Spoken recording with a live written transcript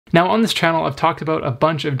Now on this channel, I've talked about a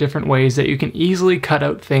bunch of different ways that you can easily cut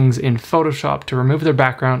out things in Photoshop to remove their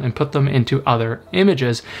background and put them into other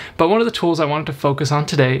images. But one of the tools I wanted to focus on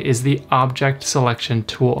today is the object selection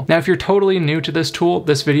tool. Now, if you're totally new to this tool,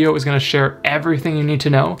 this video is going to share everything you need to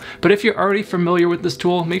know. But if you're already familiar with this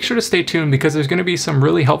tool, make sure to stay tuned because there's going to be some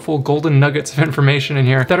really helpful golden nuggets of information in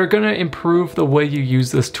here that are going to improve the way you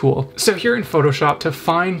use this tool. So here in Photoshop, to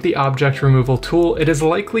find the object removal tool, it is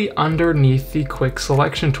likely underneath the quick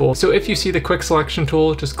selection tool. So if you see the quick selection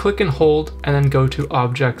tool, just click and hold and then go to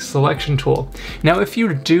object selection tool. Now, if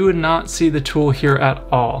you do not see the tool here at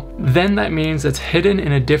all, then that means it's hidden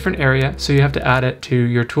in a different area, so you have to add it to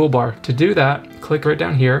your toolbar. To do that, click right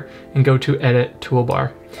down here and go to edit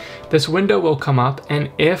toolbar. This window will come up, and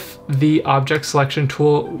if the object selection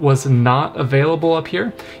tool was not available up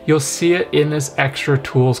here, you'll see it in this extra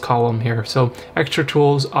tools column here. So extra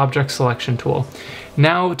tools, object selection tool.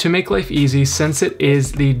 Now, to make life easy, since it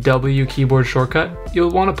is the W keyboard shortcut, you'll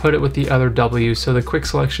want to put it with the other W, so the quick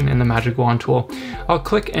selection and the magic wand tool. I'll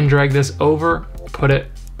click and drag this over, put it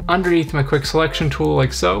underneath my quick selection tool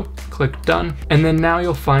like so, click done, and then now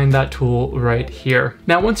you'll find that tool right here.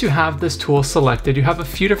 Now, once you have this tool selected, you have a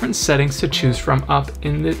few different settings to choose from up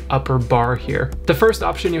in the upper bar here. The first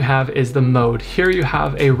option you have is the mode. Here you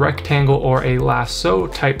have a rectangle or a lasso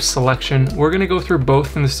type selection. We're going to go through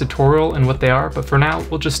both in this tutorial and what they are, but for now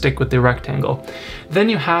we'll just stick with the rectangle. Then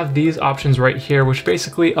you have these options right here, which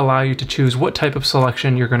basically allow you to choose what type of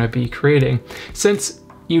selection you're going to be creating. Since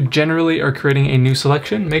you generally are creating a new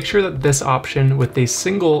selection, make sure that this option with a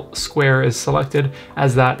single square is selected,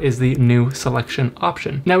 as that is the new selection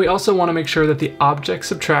option. Now, we also want to make sure that the object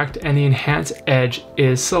subtract and the enhance edge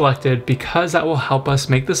is selected, because that will help us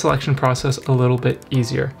make the selection process a little bit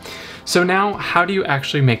easier. So now, how do you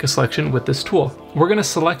actually make a selection with this tool? We're going to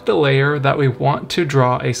select the layer that we want to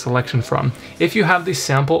draw a selection from. If you have the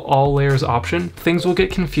sample all layers option, things will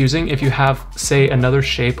get confusing. If you have, say, another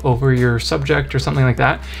shape over your subject or something like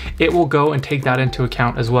that, it will go and take that into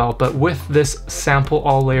account as well. But with this sample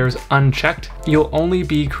all layers unchecked, you'll only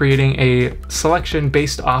be creating a selection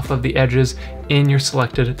based off of the edges in your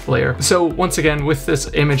selected layer. So once again, with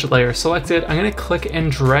this image layer selected, I'm going to click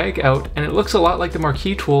and drag out, and it looks a lot like the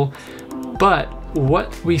marquee tool, but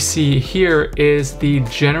what we see here is the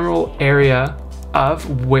general area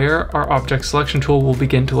of where our object selection tool will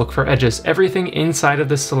begin to look for edges. Everything inside of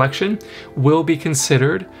this selection will be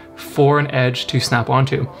considered for an edge to snap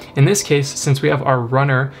onto. In this case, since we have our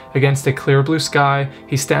runner against a clear blue sky,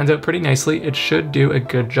 he stands out pretty nicely. It should do a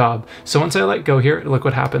good job. So once I let go here, look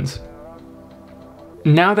what happens.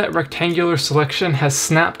 Now that rectangular selection has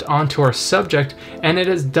snapped onto our subject, and it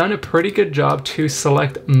has done a pretty good job to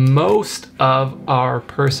select most of our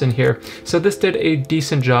person here. So this did a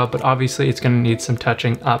decent job, but obviously it's going to need some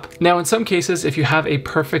touching up. Now, in some cases, if you have a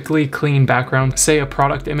perfectly clean background, say a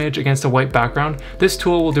product image against a white background, this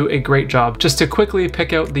tool will do a great job just to quickly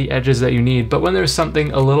pick out the edges that you need. But when there's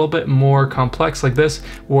something a little bit more complex like this,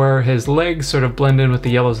 where his legs sort of blend in with the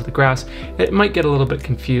yellows of the grass, it might get a little bit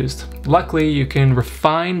confused. Luckily, you can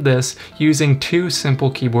refine this using two simple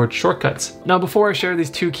keyboard shortcuts. Now, before I share these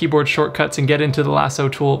two keyboard shortcuts and get into the lasso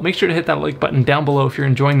tool, make sure to hit that like button down below if you're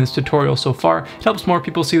enjoying this tutorial so far. It helps more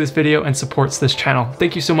people see this video and supports this channel.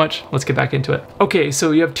 Thank you so much. Let's get back into it. Okay,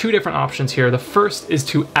 so you have two different options here. The first is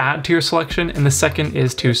to add to your selection, and the second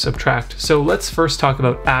is to subtract. So let's first talk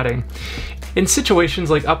about adding. In situations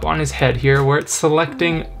like up on his head here, where it's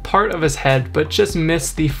selecting part of his head but just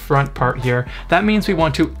missed the front part here, that means we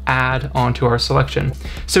want to add onto our selection.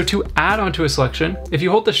 So to add onto a selection, if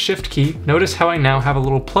you hold the Shift key, notice how I now have a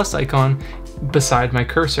little plus icon beside my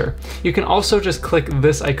cursor. You can also just click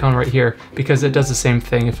this icon right here, because it does the same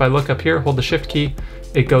thing. If I look up here, hold the Shift key,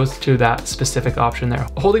 it goes to that specific option there.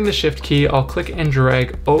 Holding the Shift key, I'll click and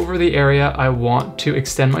drag over the area I want to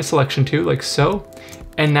extend my selection to, like so.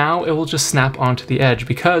 And now it will just snap onto the edge,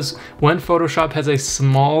 because when Photoshop has a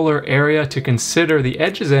smaller area to consider the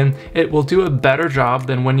edges in, it will do a better job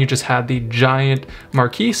than when you just had the giant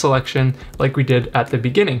marquee selection like we did at the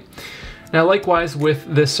beginning. Now, likewise with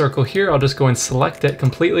this circle here, I'll just go and select it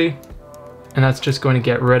completely, and that's just going to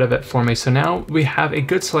get rid of it for me. So now we have a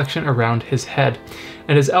good selection around his head.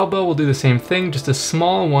 And his elbow will do the same thing, just a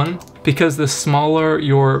small one, because the smaller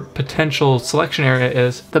your potential selection area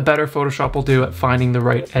is, the better Photoshop will do at finding the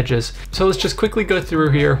right edges. So let's just quickly go through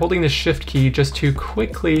here, holding the Shift key just to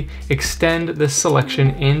quickly extend this selection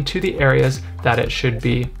into the areas that it should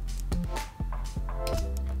be.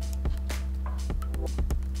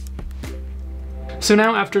 So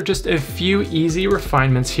now, after just a few easy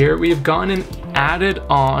refinements here, we have gone and added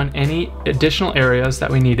on any additional areas that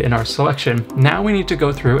we need in our selection. Now we need to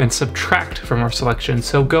go through and subtract from our selection.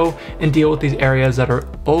 So go and deal with these areas that are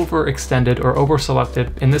overextended or over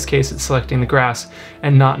selected. In this case, it's selecting the grass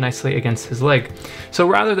and not nicely against his leg. So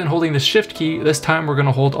rather than holding the shift key, this time we're going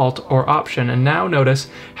to hold Alt or Option. And now notice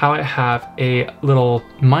how I have a little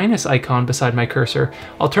minus icon beside my cursor.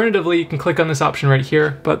 Alternatively, you can click on this option right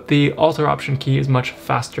here, but the Alt or Option key is much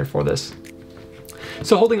faster for this.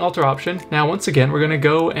 So holding Alt or Option, now once again, we're going to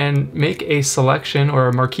go and make a selection or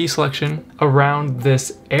a marquee selection around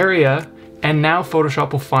this area. And now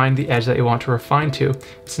Photoshop will find the edge that you want to refine to.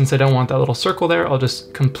 Since I don't want that little circle there, I'll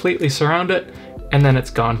just completely surround it, and then it's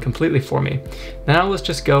gone completely for me. Now let's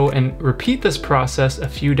just go and repeat this process a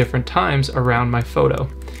few different times around my photo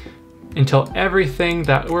until everything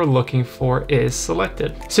that we're looking for is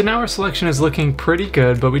selected. So now our selection is looking pretty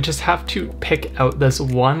good, but we just have to pick out this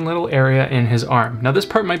one little area in his arm. Now this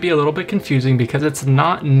part might be a little bit confusing because it's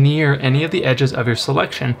not near any of the edges of your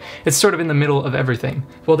selection. It's sort of in the middle of everything.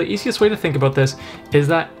 Well, the easiest way to think about this is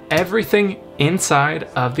that everything inside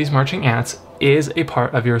of these marching ants is a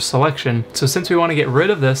part of your selection. So since we want to get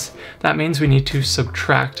rid of this, that means we need to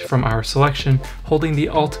subtract from our selection, holding the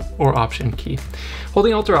Alt or Option key.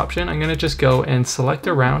 Holding Alt or Option, I'm going to just go and select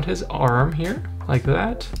around his arm here, like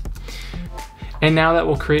that. And now that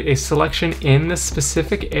will create a selection in this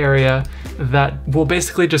specific area that will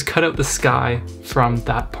basically just cut out the sky from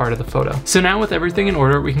that part of the photo. So now with everything in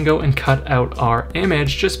order, we can go and cut out our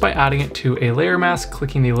image just by adding it to a layer mask,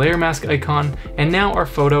 clicking the layer mask icon, and now our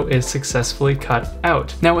photo is successfully cut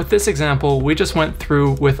out. Now with this example, we just went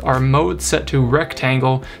through with our mode set to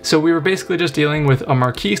rectangle, so we were basically just dealing with a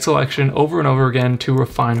marquee selection over and over again to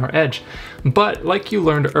refine our edge. But like you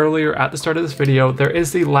learned earlier at the start of this video, there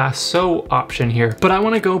is the lasso option here. But I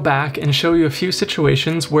want to go back and show you a few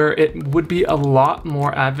situations where it would be a lot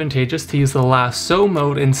more advantageous to use the lasso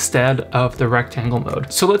mode instead of the rectangle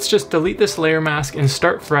mode. So let's just delete this layer mask and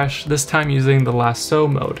start fresh, this time using the lasso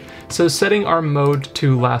mode. So setting our mode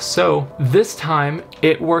to lasso, this time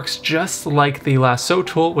it works just like the lasso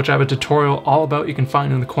tool, which I have a tutorial all about you can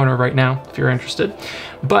find in the corner right now if you're interested.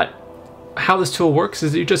 But how this tool works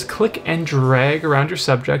is you just click and drag around your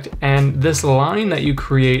subject, and this line that you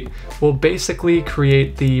create will basically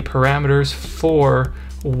create the parameters for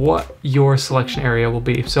what your selection area will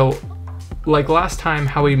be. So like last time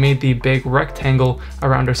how we made the big rectangle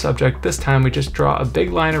around our subject, this time we just draw a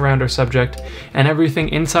big line around our subject, and everything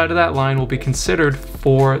inside of that line will be considered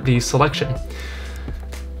for the selection.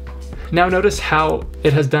 Now notice how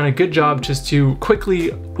it has done a good job just to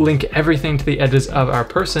quickly link everything to the edges of our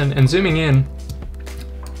person, and zooming in,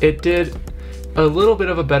 it did a little bit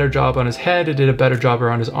of a better job on his head, it did a better job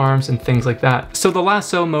around his arms and things like that. So the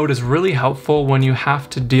lasso mode is really helpful when you have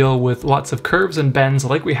to deal with lots of curves and bends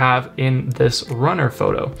like we have in this runner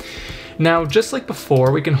photo. Now, just like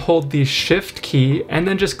before, we can hold the shift key and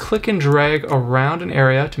then just click and drag around an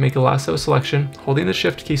area to make a lasso selection, holding the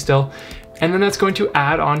shift key still, and then that's going to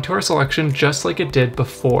add on to our selection just like it did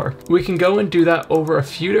before. We can go and do that over a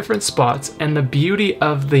few different spots, and the beauty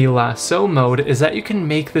of the lasso mode is that you can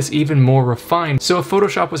make this even more refined. So if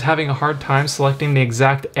Photoshop was having a hard time selecting the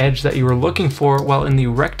exact edge that you were looking for while in the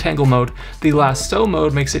rectangle mode, the lasso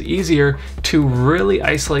mode makes it easier to really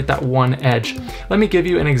isolate that one edge. Let me give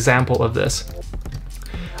you an example of this.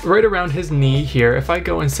 Right around his knee here, if I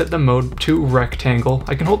go and set the mode to rectangle,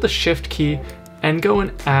 I can hold the shift key and go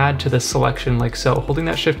and add to this selection like so. Holding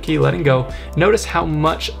that shift key, letting go, notice how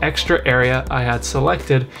much extra area I had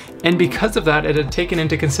selected, and because of that, it had taken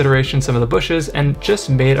into consideration some of the bushes and just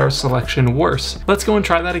made our selection worse. Let's go and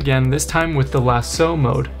try that again, this time with the lasso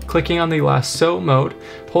mode. Clicking on the lasso mode,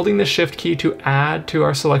 holding the shift key to add to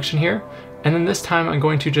our selection here, and then this time I'm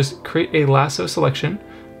going to just create a lasso selection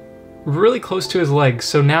really close to his legs,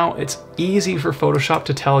 so now it's easy for Photoshop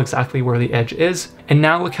to tell exactly where the edge is. And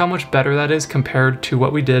now look how much better that is compared to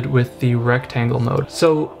what we did with the rectangle mode.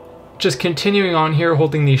 So just continuing on here,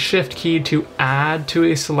 holding the shift key to add to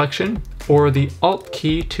a selection, or the Alt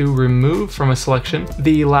key to remove from a selection.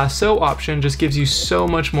 The lasso option just gives you so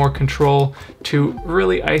much more control to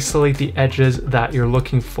really isolate the edges that you're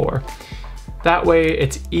looking for. That way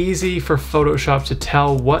it's easy for Photoshop to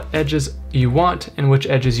tell what edges you want and which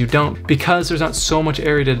edges you don't, because there's not so much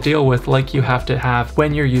area to deal with like you have to have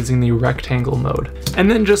when you're using the rectangle mode. And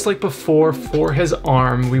then just like before, for his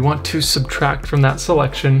arm, we want to subtract from that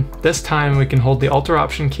selection. This time we can hold the Alt or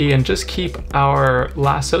Option key and just keep our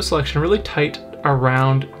lasso selection really tight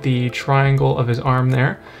around the triangle of his arm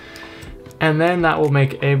there. And then that will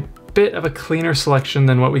make a bit of a cleaner selection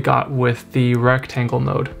than what we got with the rectangle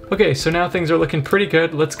mode. Okay, so now things are looking pretty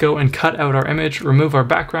good. Let's go and cut out our image, remove our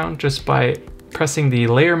background just by pressing the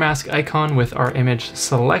layer mask icon with our image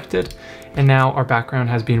selected, and now our background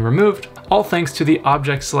has been removed, all thanks to the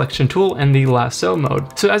object selection tool and the lasso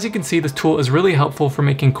mode. So as you can see, this tool is really helpful for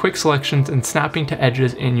making quick selections and snapping to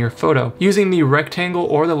edges in your photo. Using the rectangle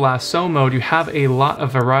or the lasso mode, you have a lot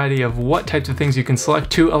of variety of what types of things you can select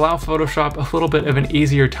to allow Photoshop a little bit of an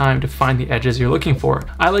easier time to find the edges you're looking for.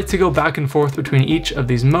 I like to go back and forth between each of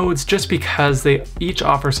these modes just because they each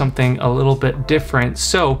offer something a little bit different.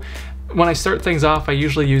 So when I start things off, I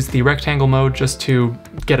usually use the rectangle mode just to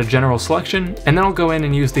get a general selection, and then I'll go in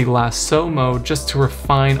and use the lasso mode just to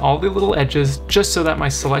refine all the little edges, just so that my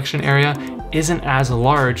selection area isn't as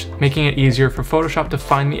large, making it easier for Photoshop to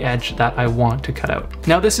find the edge that I want to cut out.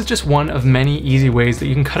 Now, this is just one of many easy ways that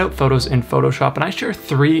you can cut out photos in Photoshop, and I share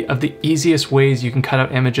 3 of the easiest ways you can cut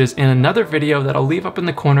out images in another video that I'll leave up in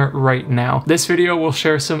the corner right now. This video will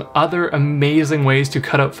share some other amazing ways to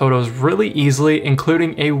cut out photos really easily,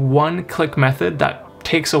 including a one-click method that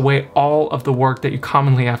takes away all of the work that you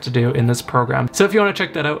commonly have to do in this program. So if you want to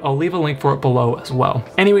check that out, I'll leave a link for it below as well.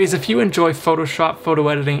 Anyways, if you enjoy Photoshop, photo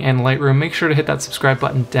editing, and Lightroom, make sure to hit that subscribe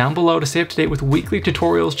button down below to stay up to date with weekly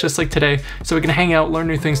tutorials just like today, so we can hang out, learn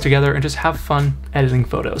new things together, and just have fun editing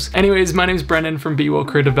photos. Anyways, my name's Brendan from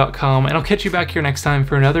BeWellCreative.com, and I'll catch you back here next time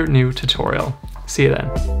for another new tutorial. See you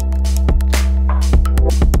then.